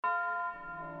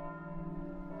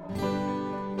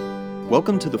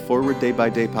Welcome to the Forward Day by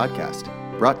Day podcast,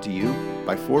 brought to you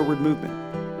by Forward Movement.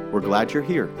 We're glad you're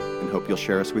here and hope you'll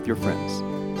share us with your friends.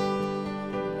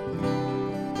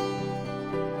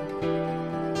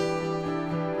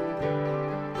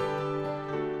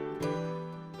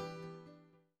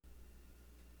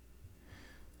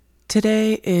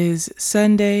 Today is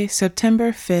Sunday,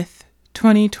 September 5th,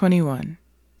 2021.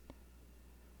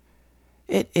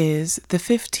 It is the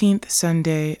 15th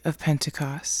Sunday of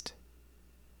Pentecost.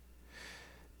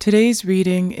 Today's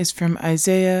reading is from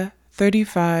Isaiah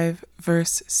 35,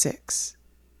 verse 6.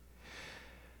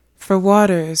 For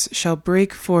waters shall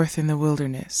break forth in the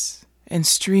wilderness, and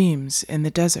streams in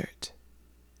the desert.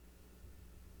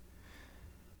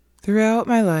 Throughout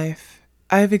my life,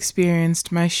 I have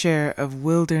experienced my share of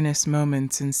wilderness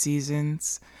moments and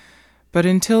seasons, but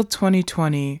until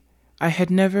 2020, I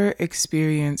had never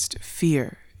experienced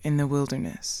fear in the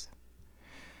wilderness.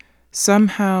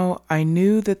 Somehow I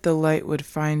knew that the light would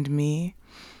find me,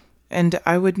 and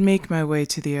I would make my way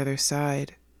to the other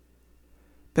side.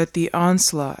 But the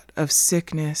onslaught of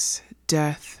sickness,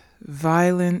 death,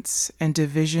 violence, and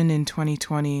division in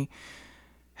 2020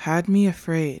 had me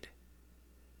afraid.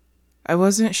 I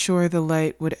wasn't sure the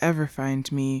light would ever find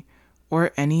me,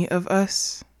 or any of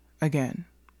us, again.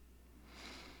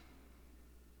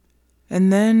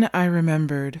 And then I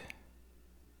remembered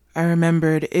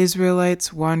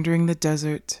Israelites wandering the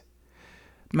desert,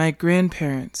 my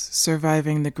grandparents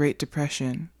surviving the Great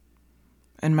Depression,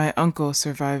 and my uncle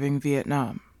surviving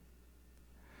Vietnam.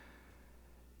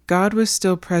 God was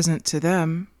still present to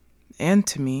them and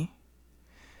to me.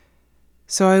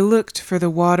 So I looked for the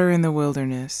water in the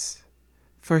wilderness,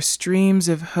 for streams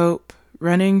of hope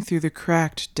running through the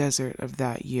cracked desert of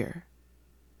that year.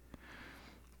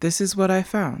 This is what I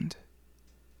found.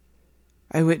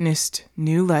 I witnessed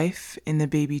new life in the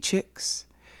baby chicks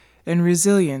and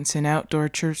resilience in outdoor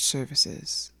church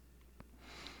services.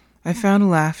 I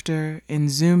found laughter in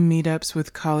Zoom meetups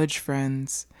with college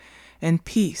friends and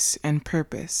peace and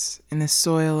purpose in the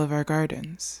soil of our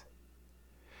gardens.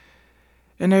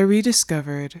 And I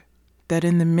rediscovered that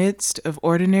in the midst of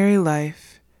ordinary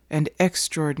life and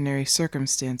extraordinary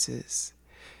circumstances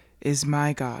is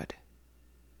my God.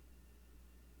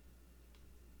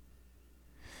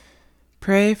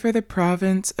 Pray for the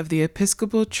province of the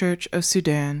Episcopal Church of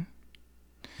Sudan.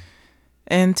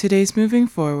 And today's moving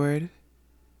forward,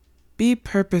 be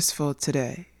purposeful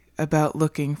today about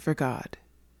looking for God.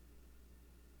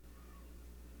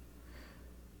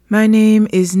 My name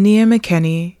is Nia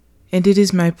McKenney, and it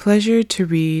is my pleasure to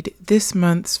read this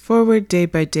month's Forward Day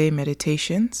by Day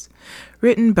Meditations,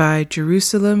 written by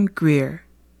Jerusalem Greer.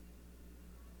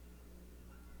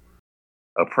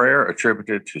 A prayer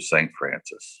attributed to St.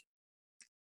 Francis.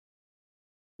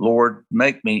 Lord,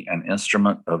 make me an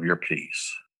instrument of your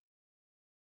peace.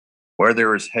 Where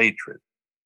there is hatred,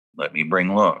 let me bring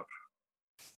love.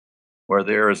 Where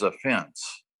there is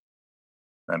offense,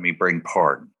 let me bring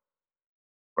pardon.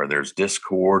 Where there's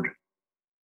discord,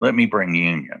 let me bring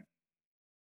union.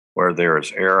 Where there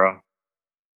is error,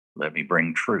 let me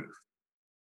bring truth.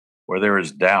 Where there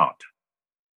is doubt,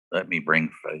 let me bring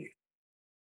faith.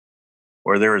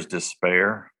 Where there is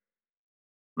despair,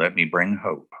 let me bring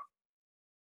hope.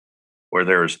 Where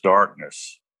there is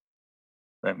darkness,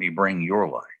 let me bring your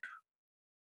light.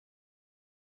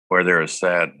 Where there is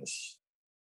sadness,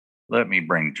 let me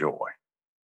bring joy.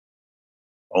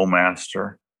 O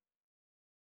Master,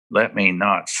 let me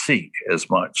not seek as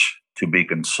much to be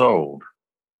consoled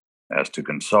as to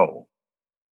console,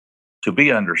 to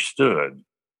be understood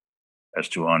as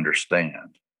to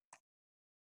understand,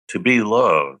 to be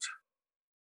loved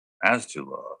as to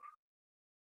love.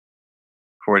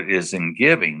 For it is in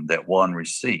giving that one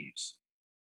receives.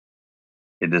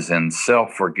 It is in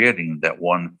self-forgetting that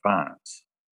one finds.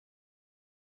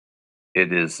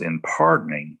 It is in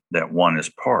pardoning that one is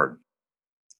pardoned.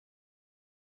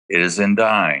 It is in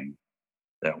dying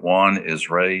that one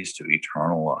is raised to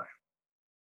eternal life.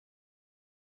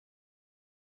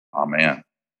 Amen.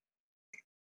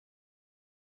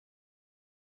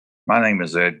 My name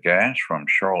is Ed Gash from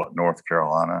Charlotte, North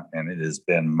Carolina, and it has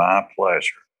been my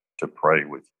pleasure to pray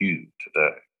with you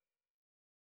today.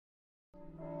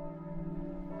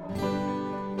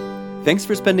 Thanks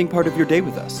for spending part of your day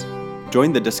with us.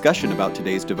 Join the discussion about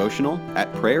today's devotional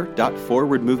at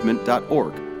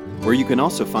prayer.forwardmovement.org, where you can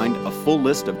also find a full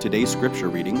list of today's scripture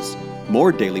readings,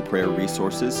 more daily prayer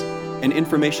resources, and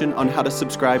information on how to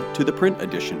subscribe to the print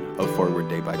edition of Forward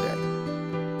Day by Day.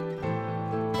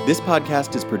 This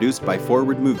podcast is produced by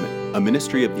Forward Movement, a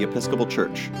ministry of the Episcopal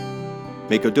Church.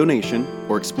 Make a donation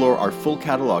or explore our full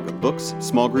catalog of books,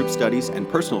 small group studies, and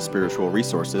personal spiritual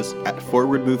resources at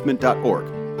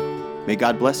forwardmovement.org. May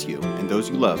God bless you and those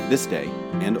you love this day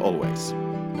and always.